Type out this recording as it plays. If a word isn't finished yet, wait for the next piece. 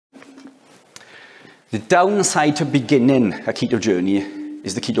The downside to beginning a keto journey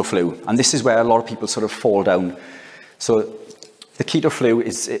is the keto flu, and this is where a lot of people sort of fall down. So the keto flu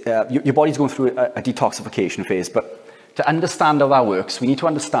is, your body's going through a detoxification phase, but to understand how that works, we need to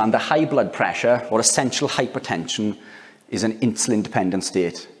understand that high blood pressure or essential hypertension is an insulin-dependent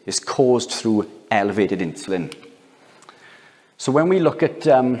state. It's caused through elevated insulin. So when we look at,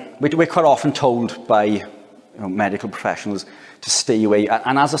 we're quite often told by medical professionals to stay away,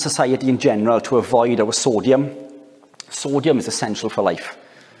 and as a society in general, to avoid our sodium. Sodium is essential for life.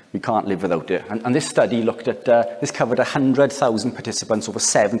 We can't live without it. And this study looked at, this covered 100,000 participants over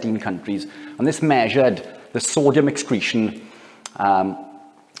 17 countries, and this measured the sodium excretion.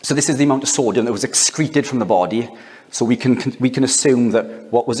 So this is the amount of sodium that was excreted from the body. So we can assume that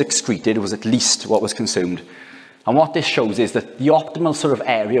what was excreted was at least what was consumed. And what this shows is that the optimal sort of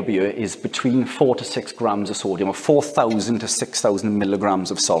area here is between 4 to 6 grams of sodium, or 4,000 to 6,000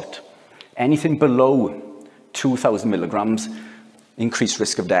 milligrams of salt. Anything below 2,000 milligrams, increased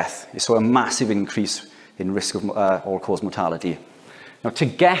risk of death. So a massive increase in risk of all-cause mortality. Now, to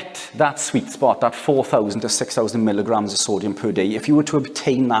get that sweet spot, that 4,000 to 6,000 milligrams of sodium per day, if you were to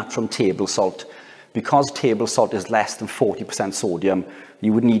obtain that from table salt, because table salt is less than 40% sodium,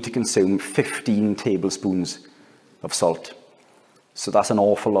 you would need to consume 15 tablespoons of salt. So that's an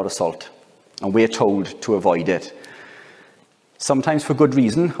awful lot of salt, and we're told to avoid it. Sometimes for good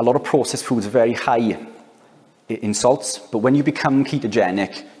reason. A lot of processed foods are very high in salts, but when you become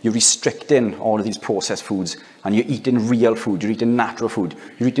ketogenic, you're restricting all of these processed foods, and you're eating real food, you're eating natural food,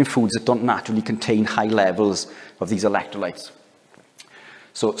 you're eating foods that don't naturally contain high levels of these electrolytes.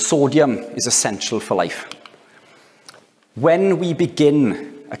 So sodium is essential for life. When we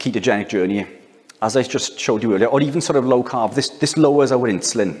begin a ketogenic journey, as I just showed you earlier, or even sort of low carb, this lowers our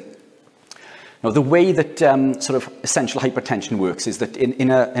insulin. Now, the way that sort of essential hypertension works is that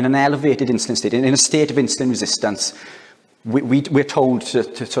in an elevated insulin state, in a state of insulin resistance, we're told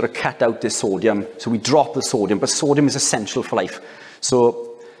to sort of cut out this sodium. So we drop the sodium, but sodium is essential for life.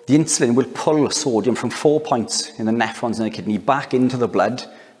 So the insulin will pull sodium from 4 points in the nephrons in the kidney back into the blood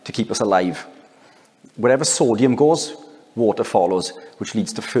to keep us alive. Wherever sodium goes, water follows, which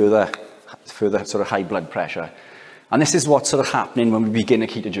leads to further sort of high blood pressure. And this is what's sort of happening when we begin a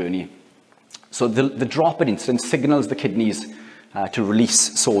keto journey. So the drop in insulin signals the kidneys to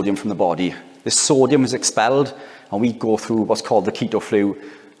release sodium from the body. This sodium is expelled, and we go through what's called the keto flu,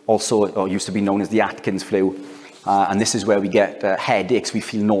 also or used to be known as the Atkins flu. And this is where we get headaches, we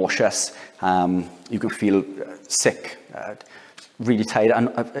feel nauseous, you can feel sick, really tired, and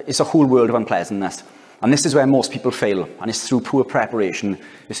it's a whole world of unpleasantness. And this is where most people fail, and it's through poor preparation,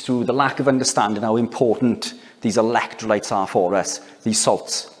 it's through the lack of understanding how important these electrolytes are for us, these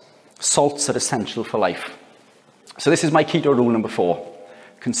salts. Salts are essential for life. So this is my keto rule number 4.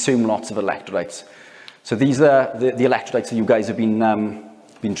 Consume lots of electrolytes. So these are the electrolytes that you guys have been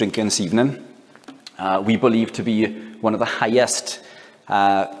drinking this evening. We believe to be one of the highest,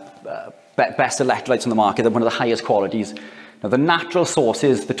 best electrolytes on the market, one of the highest qualities. Now, the natural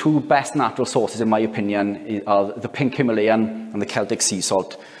sources, the 2 best natural sources, in my opinion, are the pink Himalayan and the Celtic sea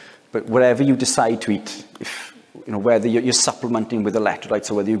salt. But whatever you decide to eat, whether you're supplementing with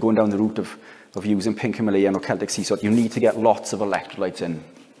electrolytes or whether you're going down the route of using pink Himalayan or Celtic sea salt, you need to get lots of electrolytes in.